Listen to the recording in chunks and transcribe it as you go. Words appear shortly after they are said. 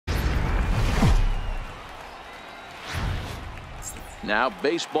Now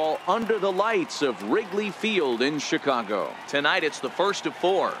baseball under the lights of Wrigley Field in Chicago. Tonight it's the first of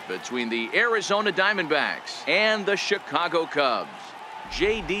 4 between the Arizona Diamondbacks and the Chicago Cubs.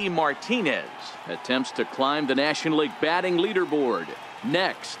 J.D. Martinez attempts to climb the National League batting leaderboard.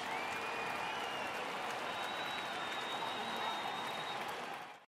 Next.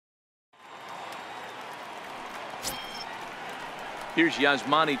 Here's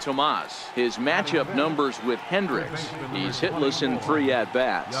Yasmani Tomas. His matchup numbers with Hendricks. He's hitless in 3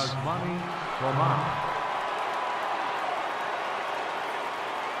 at-bats.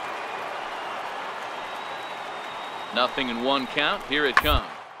 Nothing in 1 count. Here it comes.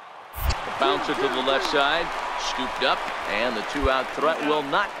 The bouncer to the left side. Scooped up. And the 2-out threat will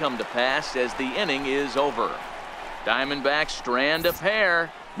not come to pass as the inning is over. Diamondbacks strand a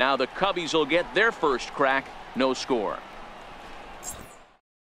pair. Now the Cubbies will get their first crack. No score.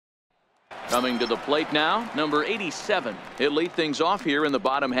 Coming to the plate now, number 87. He'll lead things off here in the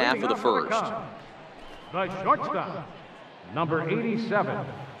bottom half of the first. The shortstop, number 87.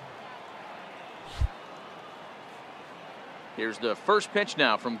 Here's the first pitch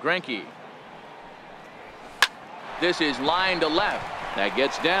now from Greinke. This is line to left. That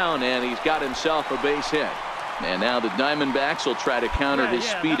gets down, and he's got himself a base hit. And now the Diamondbacks will try to counter his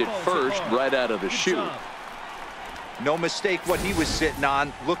speed at first right out of the chute. No mistake what he was sitting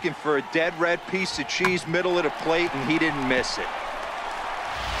on, looking for a dead red piece of cheese middle of the plate, and he didn't miss it.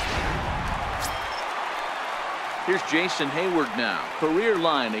 Here's Jason Hayward now. Career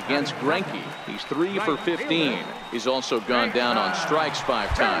line against Greinke. He's 3 for 15. He's also gone down on strikes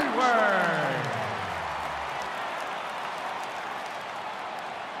 5 times.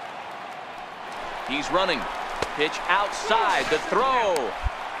 He's running. Pitch outside. The throw.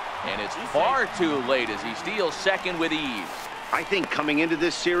 And it's far too late as he steals second with ease. I think coming into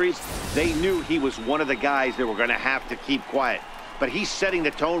this series, they knew he was one of the guys that were going to have to keep quiet. But he's setting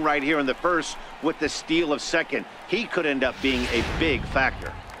the tone right here in the first with the steal of second. He could end up being a big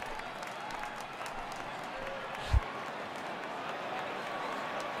factor.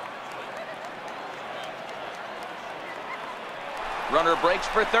 Runner breaks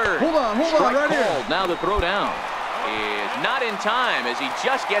for third. Hold on right here. Now the throw down is not in time as he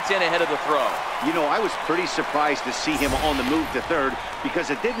just gets in ahead of the throw. You know, I was pretty surprised to see him on the move to third because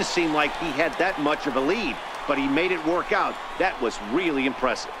it didn't seem like he had that much of a lead, but he made it work out. That was really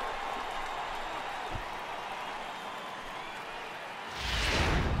impressive.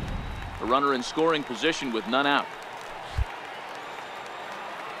 A runner in scoring position with none out.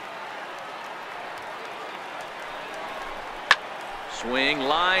 Swing,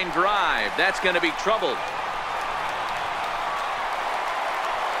 line drive. That's going to be troubled.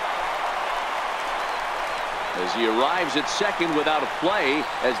 As he arrives at second without a play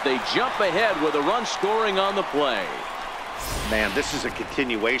as they jump ahead with a run scoring on the play. Man, this is a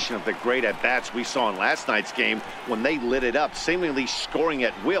continuation of the great at-bats we saw in last night's game when they lit it up, seemingly scoring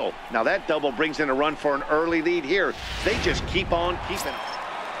at will. Now that double brings in a run for an early lead here. They just keep on keeping.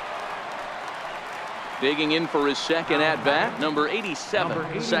 Digging in for his second at-bat, number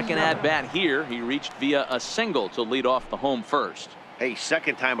 87. Second at-bat here. He reached via a single to lead off the home first. Hey,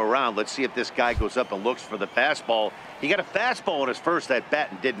 second time around, let's see if this guy goes up and looks for the fastball. He got a fastball on his first at-bat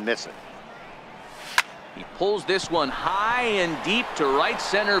and didn't miss it. He pulls this one high and deep to right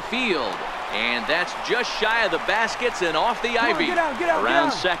center field. And that's just shy of the baskets and off the ivy. Get out,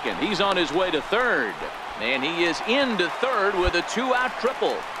 Around second. He's on his way to third. And he is into third with a 2-out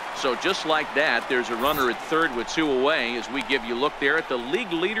triple. So just like that, there's a runner at third with 2 away as we give you a look there at the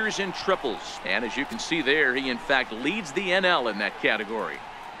league leaders in triples. And as you can see there, he in fact leads the NL in that category.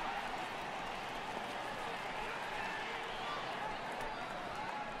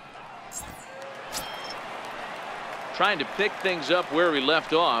 Trying to pick things up where he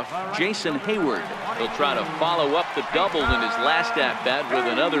left off, Jason Hayward. He'll try to follow up the double in his last at-bat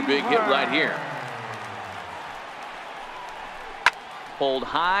with another big hit right here. Pulled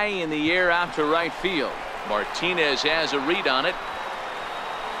high in the air out to right field. Martinez has a read on it.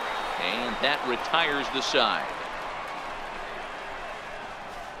 And that retires the side.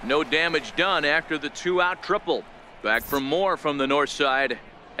 No damage done after the 2-out triple. Back for more from the north side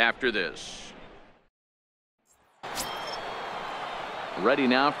after this. Ready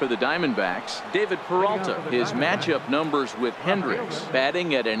now for the Diamondbacks, David Peralta. His matchup numbers with Hendricks,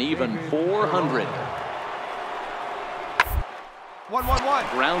 batting at an even .400.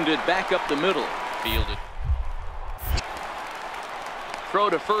 1-1-1. Grounded back up the middle. Fielded. Throw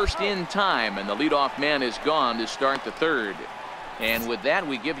to first in time, and the leadoff man is gone to start the third. And with that,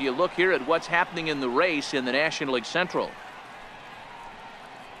 we give you a look here at what's happening in the race in the National League Central.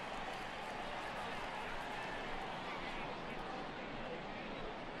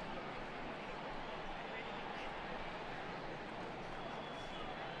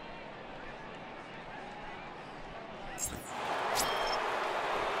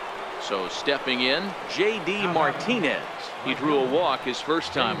 So stepping in, J.D. Martinez. He drew a walk his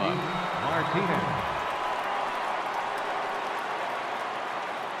first time up. Martinez.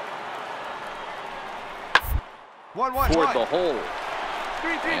 Toward the hole.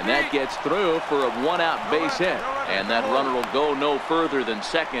 And that gets through for a one-out base hit. And that runner will go no further than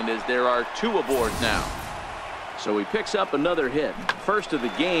second as there are two aboard now. So he picks up another hit. First of the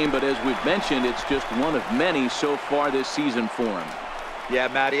game, but as we've mentioned, it's just one of many so far this season for him. Yeah,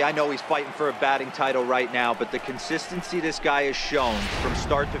 Matty, I know he's fighting for a batting title right now, but the consistency this guy has shown from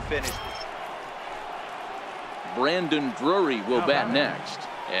start to finish. Brandon Drury will bat next,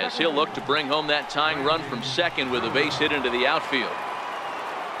 as he'll look to bring home that tying run from second with a base hit into the outfield.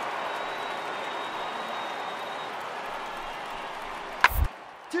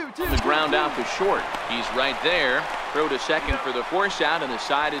 The ground out to short. He's right there. Throw to second for the force out, and the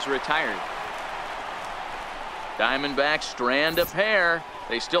side is retired. Diamondbacks strand a pair.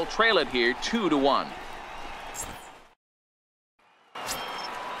 They still trail it here 2-1.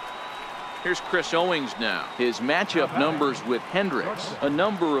 Here's Chris Owings now. His matchup numbers with Hendricks. A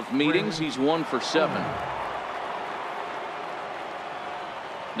number of meetings, he's 1 for 7.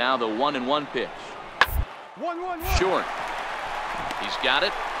 Now the 1-1 pitch. Short. He's got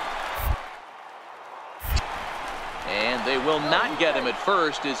it. And they will not get him at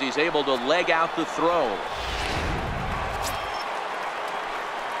first as he's able to leg out the throw.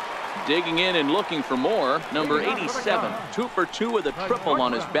 Digging in and looking for more, number 87. 2 for 2 with a triple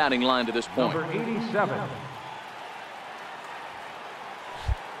on his batting line to this point. Number 87.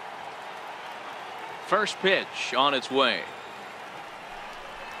 First pitch on its way.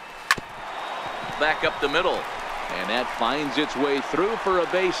 Back up the middle. And that finds its way through for a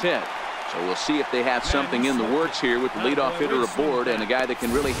base hit. So we'll see if they have something in the works here with the leadoff hitter aboard and a guy that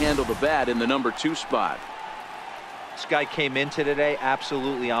can really handle the bat in the number 2 spot. This guy came into today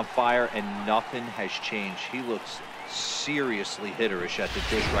absolutely on fire, and nothing has changed. He looks seriously hitterish at the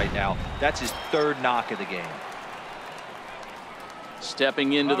dish right now. That's his 3rd knock of the game.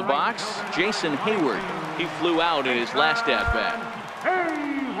 Stepping into the box, Jason Hayward. He flew out in his last at-bat.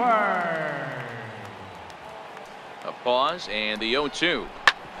 Hayward. A pause and the 0-2.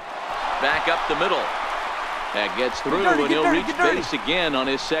 Back up the middle. That gets through, and he'll reach base again on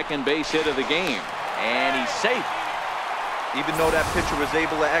his second base hit of the game. And he's safe. Even though that pitcher was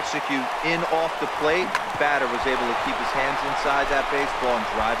able to execute in off the plate, batter was able to keep his hands inside that baseball and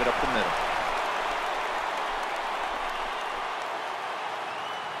drive it up the middle.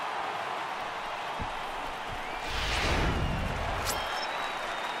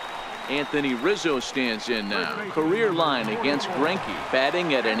 Anthony Rizzo stands in now. Career line against Greinke,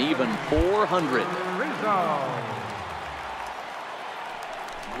 batting at an even .400.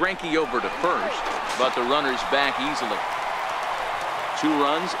 Greinke over to first, but the runner's back easily. 2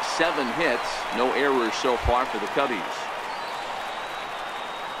 runs, 7 hits, no errors so far for the Cubbies.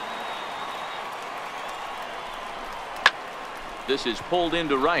 This is pulled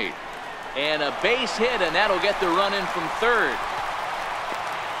into right. And a base hit, and that'll get the run in from third.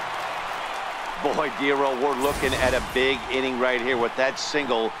 Boy, Dero, we're looking at a big inning right here with that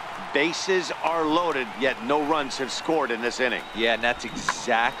single. Bases are loaded, yet no runs have scored in this inning. Yeah, and that's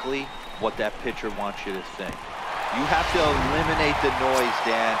exactly what that pitcher wants you to think. You have to eliminate the noise,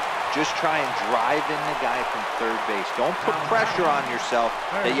 Dan. Just try and drive in the guy from third base. Don't put pressure on yourself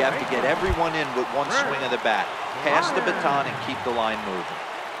that you have to get everyone in with one swing of the bat. Pass the baton and keep the line moving.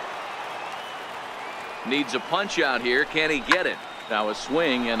 Needs a punch out here. Can he get it? Now a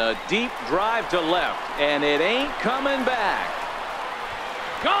swing and a deep drive to left, and it ain't coming back.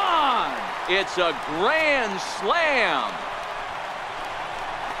 Gone! It's a grand slam.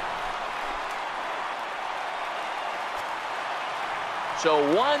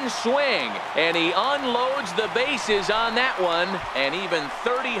 So one swing, and he unloads the bases on that one, and even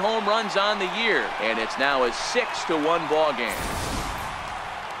 30 home runs on the year, and it's now a 6-1 ball game.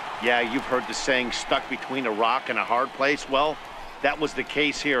 Yeah, you've heard the saying, stuck between a rock and a hard place. Well, that was the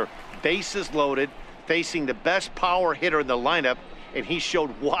case here. Bases loaded, facing the best power hitter in the lineup, and he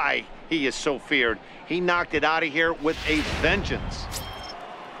showed why he is so feared. He knocked it out of here with a vengeance.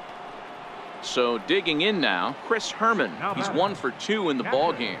 So digging in now, Chris Herman. He's 1 for 2 in the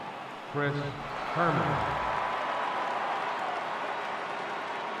ball game. Chris Herman.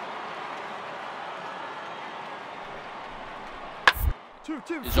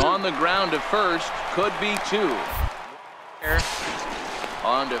 Is on the ground to first. Could be 2.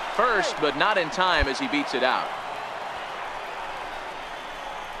 On to first, but not in time as he beats it out.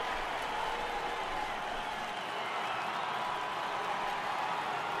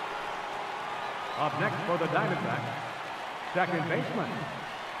 Up next for the Diamondbacks, second baseman,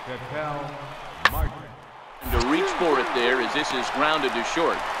 to tell Martin. To reach for it there as this is grounded to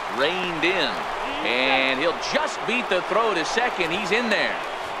short. Reined in. And he'll just beat the throw to second. He's in there.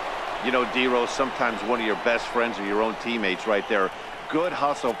 You know, D-Rose, sometimes one of your best friends are your own teammates right there. Good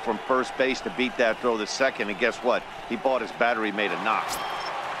hustle from first base to beat that throw to second. And guess what? He bought his battery made a knock.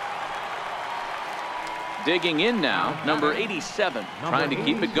 Digging in now, number 87. Trying to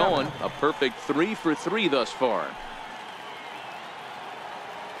keep it going. A perfect 3 for 3 thus far.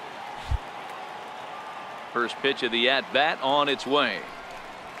 First pitch of the at-bat on its way.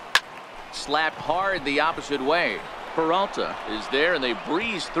 Slapped hard the opposite way. Peralta is there, and they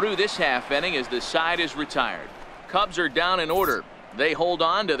breeze through this half inning as the side is retired. Cubs are down in order. They hold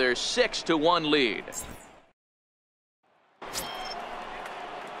on to their 6-1 lead.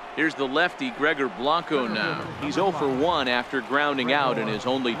 Here's the lefty Gregor Blanco now. He's 0 for 1 after grounding out in his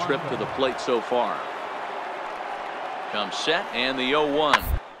only trip to the plate so far. Comes set and the 0-1.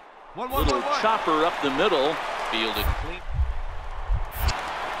 Little chopper up the middle. Fielded clean.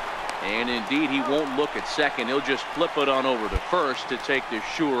 And indeed, he won't look at second. He'll just flip it on over to first to take the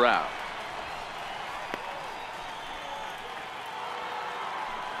sure out.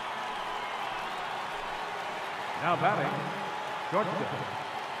 Now batting, shortstop,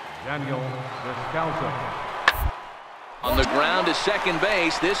 Daniel Descalso. On the ground to second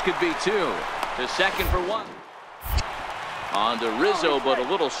base. This could be 2. To second for 1. On to Rizzo, but a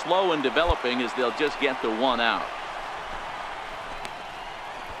little slow in developing as they'll just get the 1 out.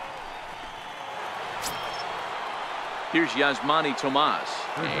 Here's Yasmani Tomas,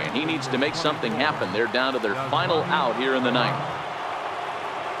 and he needs to make something happen. They're down to their final out here in the ninth.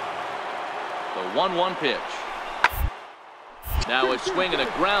 The 1-1 pitch. Now a swing and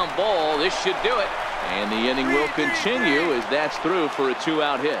a ground ball. This should do it. And the inning will continue as that's through for a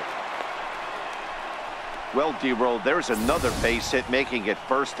 2-out hit. Well, D-Roll, there's another base hit, making it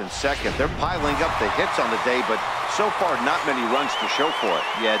first and second. They're piling up the hits on the day, but so far not many runs to show for it.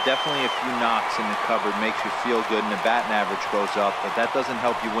 Yeah, definitely a few knocks in the cupboard makes you feel good, and the batting average goes up, but that doesn't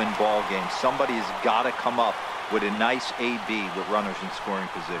help you win ball games. Somebody's got to come up with a nice AB with runners in scoring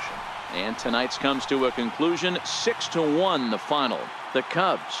position. And tonight's comes to a conclusion. 6-1 the final. The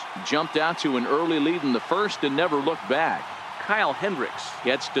Cubs jumped out to an early lead in the first and never looked back. Kyle Hendricks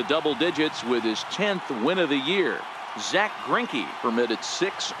gets to double digits with his 10th win of the year. Zach Greinke permitted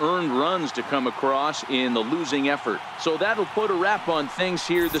 6 earned runs to come across in the losing effort. So that'll put a wrap on things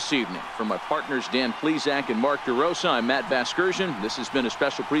here this evening. For my partners Dan Plesac and Mark DeRosa, I'm Matt Vasgersian. This has been a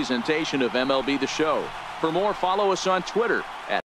special presentation of MLB The Show. For more, follow us on Twitter